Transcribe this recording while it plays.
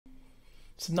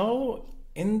So now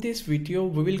in this video,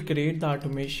 we will create the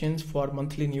automations for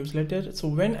monthly newsletter. So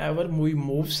whenever we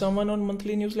move someone on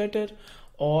monthly newsletter,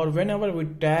 or whenever we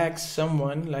tag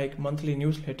someone like monthly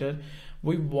newsletter,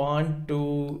 we want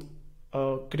to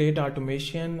create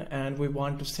automation and we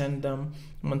want to send them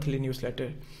monthly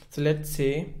newsletter. So let's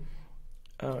say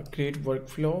create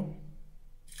workflow,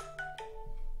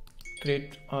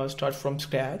 create start from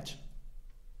scratch,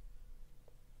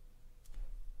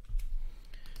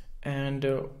 and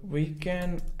we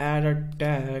can add a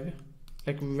tag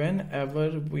like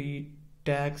whenever we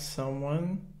tag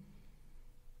someone,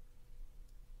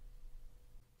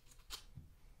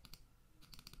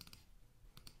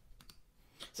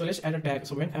 so let's add a tag.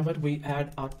 So whenever we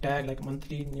add a tag like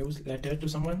monthly newsletter to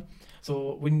someone,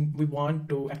 so when we want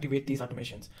to activate these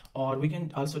automations, or we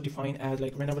can also define as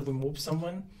like whenever we move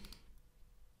someone.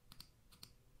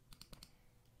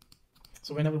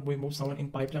 So whenever we move someone in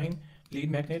pipeline, lead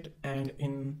magnet, and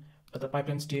in the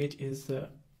pipeline stage is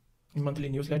monthly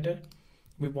newsletter,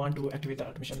 we want to activate the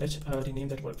automation. Let's rename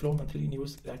that workflow monthly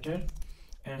newsletter,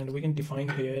 and we can define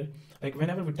here like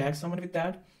whenever we tag someone with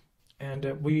that, and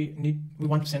we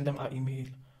want to send them an email.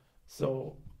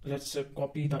 So let's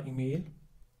copy the email.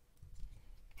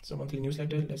 So monthly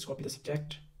newsletter, let's copy the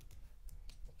subject.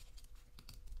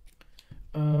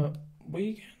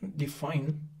 We can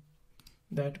define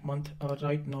that month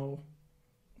right now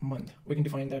month. We can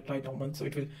define that right now month, so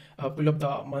it will pull up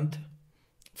the month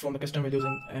from the custom values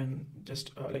and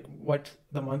just like what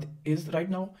the month is right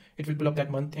now, it will pull up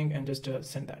that month thing and just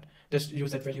send that, just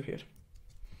use that value here.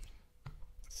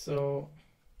 So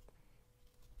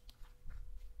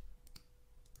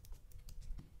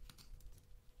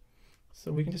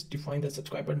we can just define the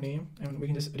subscriber name, and we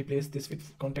can just replace this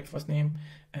with contact first name,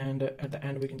 and at the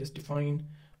end we can just define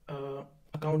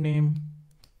account name,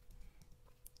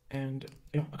 and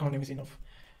yeah, account name is enough.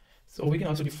 So we can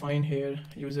also define here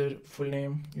user full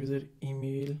name, user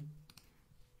email,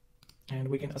 and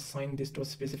we can assign this to a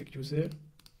specific user.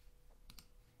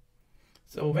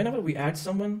 So whenever we add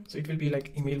someone, so it will be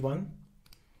like email 1,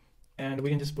 and we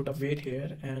can just put a wait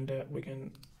here, and we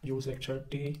can use like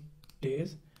 30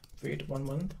 days, wait 1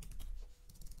 month.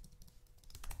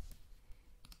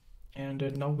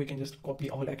 And now we can just copy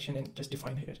all action and just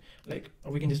define here, like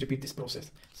we can just repeat this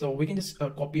process. So we can just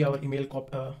copy our email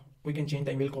we can change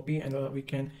the email copy, and we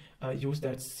can use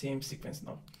that same sequence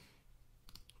now.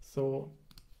 So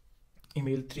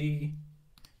email 3,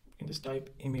 we can just type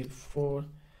email 4.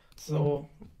 So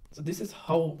this is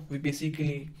how we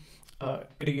basically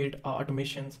create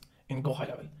automations in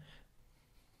Gohighlevel.